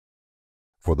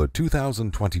For the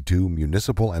 2022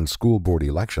 municipal and school board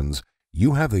elections,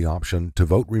 you have the option to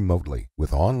vote remotely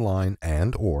with online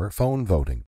and/or phone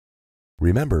voting.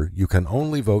 Remember, you can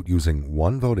only vote using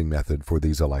one voting method for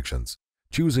these elections,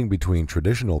 choosing between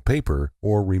traditional paper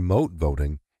or remote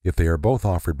voting if they are both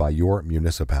offered by your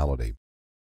municipality.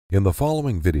 In the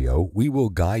following video, we will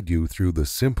guide you through the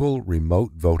simple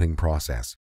remote voting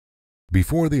process.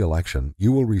 Before the election,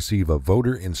 you will receive a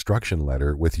voter instruction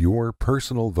letter with your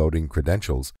personal voting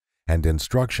credentials and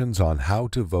instructions on how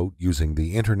to vote using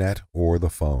the internet or the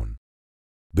phone.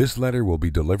 This letter will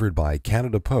be delivered by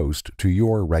Canada Post to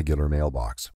your regular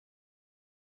mailbox.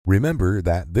 Remember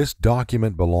that this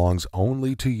document belongs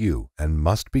only to you and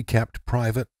must be kept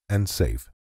private and safe.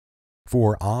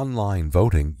 For online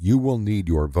voting, you will need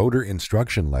your voter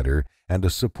instruction letter and a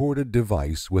supported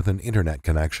device with an internet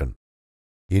connection.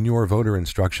 In your voter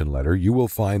instruction letter, you will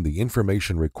find the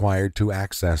information required to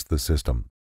access the system.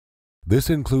 This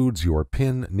includes your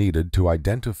PIN needed to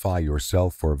identify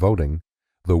yourself for voting,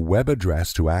 the web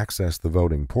address to access the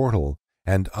voting portal,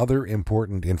 and other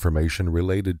important information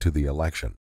related to the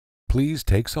election. Please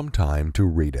take some time to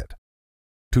read it.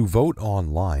 To vote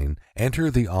online,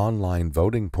 enter the online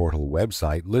voting portal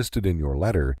website listed in your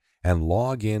letter and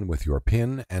log in with your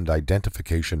PIN and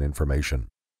identification information.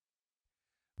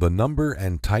 The number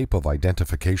and type of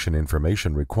identification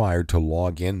information required to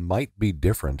log in might be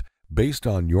different based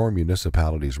on your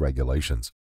municipality's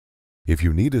regulations. If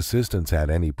you need assistance at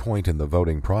any point in the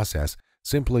voting process,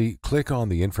 simply click on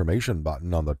the information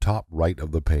button on the top right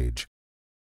of the page.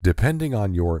 Depending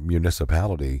on your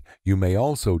municipality, you may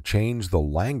also change the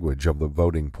language of the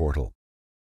voting portal.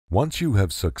 Once you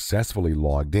have successfully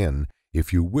logged in,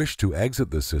 if you wish to exit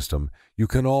the system, you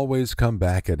can always come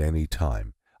back at any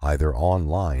time, either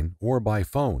online or by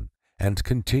phone, and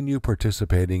continue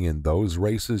participating in those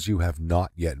races you have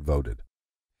not yet voted.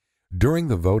 During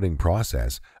the voting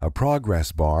process, a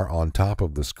progress bar on top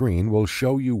of the screen will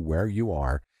show you where you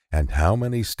are and how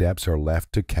many steps are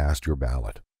left to cast your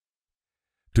ballot.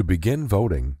 To begin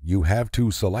voting, you have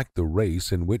to select the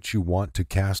race in which you want to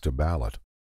cast a ballot.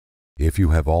 If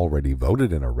you have already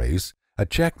voted in a race, a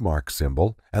checkmark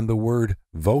symbol and the word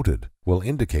 "Voted" will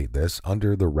indicate this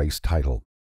under the race title.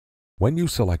 When you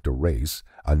select a race,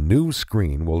 a new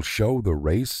screen will show the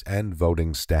race and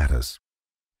voting status.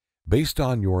 Based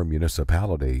on your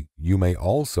municipality, you may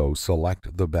also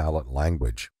select the ballot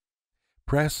language.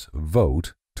 Press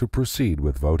Vote to proceed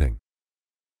with voting.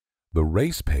 The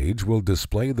race page will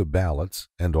display the ballots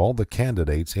and all the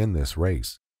candidates in this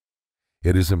race.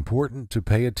 It is important to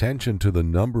pay attention to the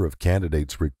number of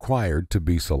candidates required to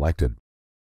be selected.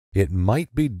 It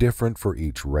might be different for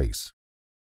each race.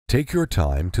 Take your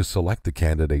time to select the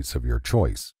candidates of your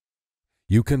choice.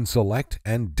 You can select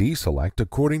and deselect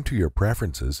according to your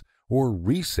preferences or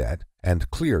reset and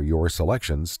clear your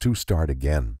selections to start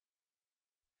again.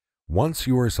 Once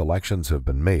your selections have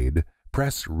been made,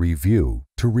 press Review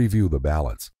to review the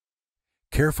ballots.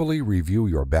 Carefully review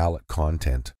your ballot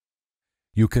content.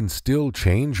 You can still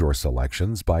change your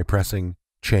selections by pressing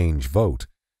Change Vote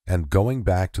and going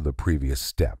back to the previous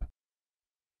step.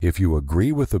 If you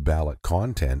agree with the ballot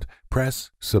content,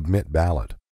 press Submit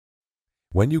Ballot.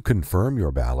 When you confirm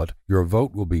your ballot, your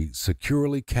vote will be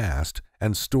securely cast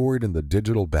and stored in the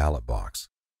digital ballot box.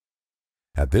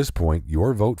 At this point,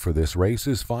 your vote for this race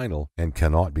is final and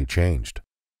cannot be changed.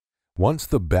 Once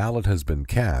the ballot has been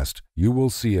cast, you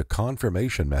will see a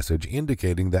confirmation message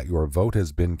indicating that your vote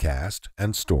has been cast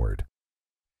and stored.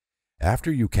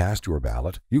 After you cast your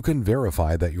ballot, you can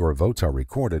verify that your votes are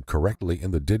recorded correctly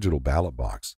in the digital ballot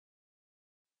box.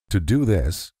 To do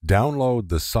this, download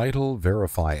the Cytle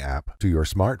Verify app to your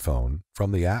smartphone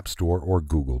from the App Store or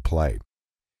Google Play.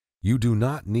 You do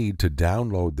not need to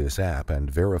download this app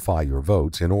and verify your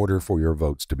votes in order for your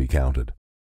votes to be counted.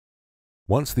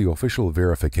 Once the official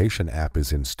verification app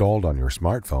is installed on your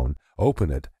smartphone,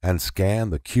 open it and scan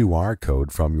the QR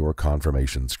code from your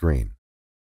confirmation screen.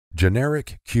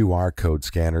 Generic QR code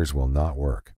scanners will not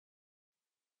work.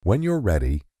 When you're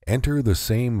ready, enter the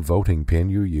same voting PIN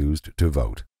you used to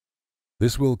vote.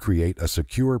 This will create a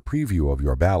secure preview of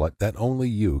your ballot that only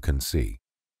you can see.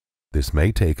 This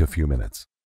may take a few minutes.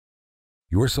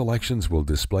 Your selections will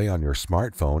display on your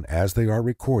smartphone as they are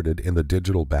recorded in the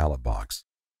digital ballot box.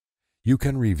 You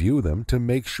can review them to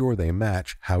make sure they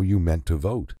match how you meant to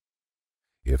vote.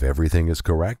 If everything is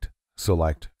correct,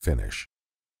 select Finish.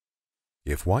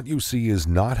 If what you see is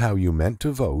not how you meant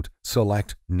to vote,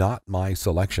 select Not My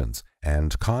Selections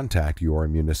and contact your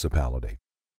municipality.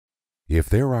 If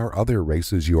there are other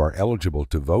races you are eligible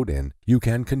to vote in, you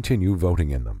can continue voting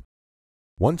in them.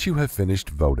 Once you have finished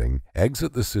voting,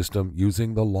 exit the system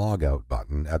using the Logout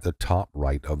button at the top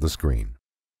right of the screen.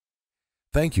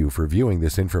 Thank you for viewing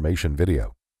this information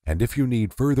video, and if you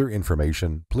need further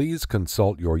information, please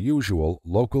consult your usual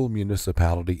local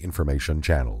municipality information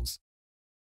channels.